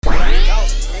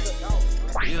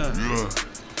Yeah.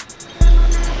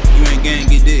 You ain't gang,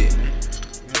 get dead. You know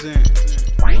what I'm saying?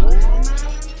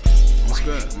 What's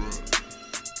good?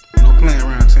 No playing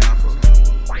around town, folks.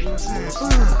 You know what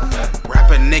I'm saying? Wrap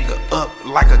a nigga up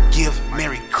like a gift,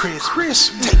 Merry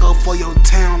Christmas. Take off for your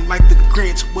town like the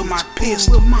Grinch with my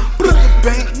pistol. Put the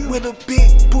bank with a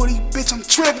big booty, bitch, I'm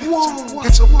trippin'.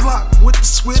 Hit your block with the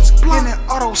switch, in that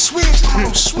auto switch.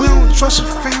 We don't trust your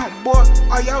fam, boy,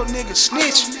 all y'all niggas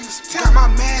snitch. Got my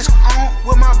mask on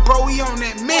with my bro, we on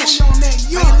that mission.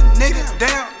 Lay the nigga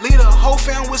down, leave the whole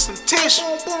fam with some tissue.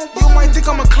 You might think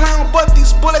I'm a clown, but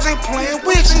these bullets ain't playing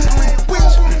with you.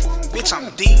 Bitch,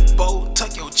 I'm deep, bo.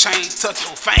 Tuck your chain, tuck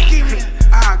your fame.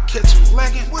 I'll catch you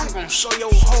lagging, I'm gon' show your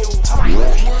whole top.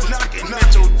 Knocking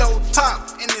at your door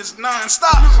top, and it's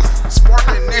non-stop.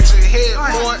 Sparkling at your head,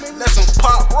 boy, let some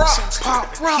pop rocks.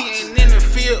 He ain't in the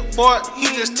field, boy, he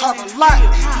just talk a lot.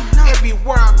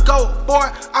 Everywhere I go,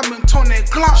 boy, I been towing that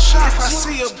Glock. If I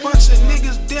see a bunch of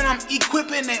niggas, then I'm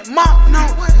equipping that mop. No,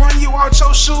 run you out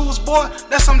your shoes, boy,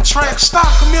 that's some track stock.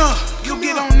 Come here, you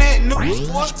get on that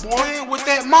news, boy, playing with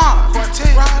that mob.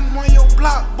 Riding on your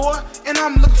block, boy, and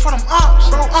I'm looking for them ops.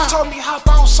 Bro, told me hop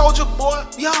on soldier, boy.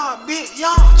 Y'all, bitch,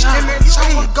 y'all. And that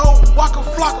chopper go, walk a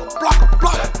flock, block a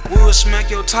block. We'll smack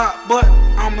your top, but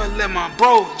I'ma let my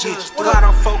bro get you.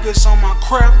 Gotta focus on my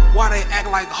craft, why they act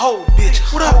like hoe, bitch.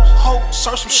 What up, hoe?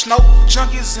 Search some snow,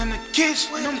 junkies in the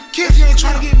kitchen. Them kids, you ain't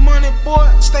tryna get money, boy.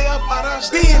 Stay up out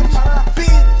of bin.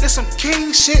 That's some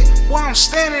king shit, boy, I'm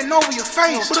standing over your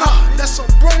face. That's a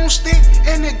broomstick,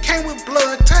 and it came with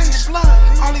blood taste.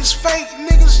 All these fake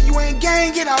niggas, you ain't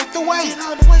gang, get out the way.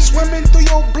 Swimming through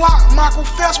your block, Michael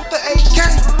Phelps with the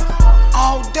AK.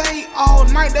 All day, all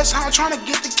night, that's how I'm trying to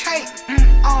get the cake.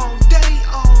 All day,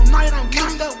 all night, I'm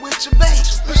gamed up with your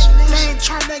base. They ain't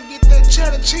trying to get that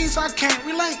cheddar cheese, I can't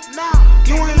relate. Nah,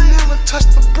 you ain't never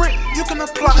touched the brick, you can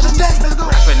apply today. Let's go.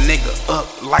 Wrap a nigga up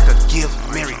like a gift,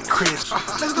 Merry Christmas.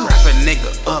 Wrap a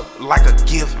nigga up like a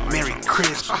gift, Merry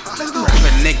Christmas. Wrap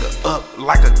a nigga up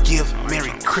like a gift,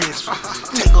 Merry Christmas.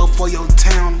 Take off for your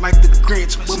town like the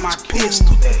Grinch with my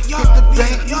pistol. Hit the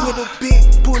bank with a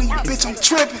big booty, bitch, I'm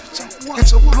trippin'.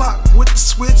 Hit your block with the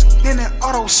switch, then that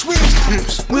auto switch.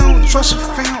 We don't trust your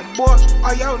fam, boy,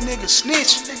 all y'all niggas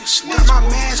snitch. Got my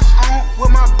mask on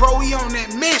with my bro, we on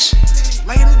that mission.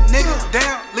 Lay the nigga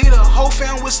down, leave the whole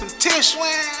fam with some tissue.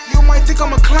 You might think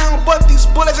I'm a clown, but these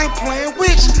bullets ain't playing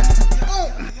with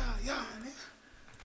you.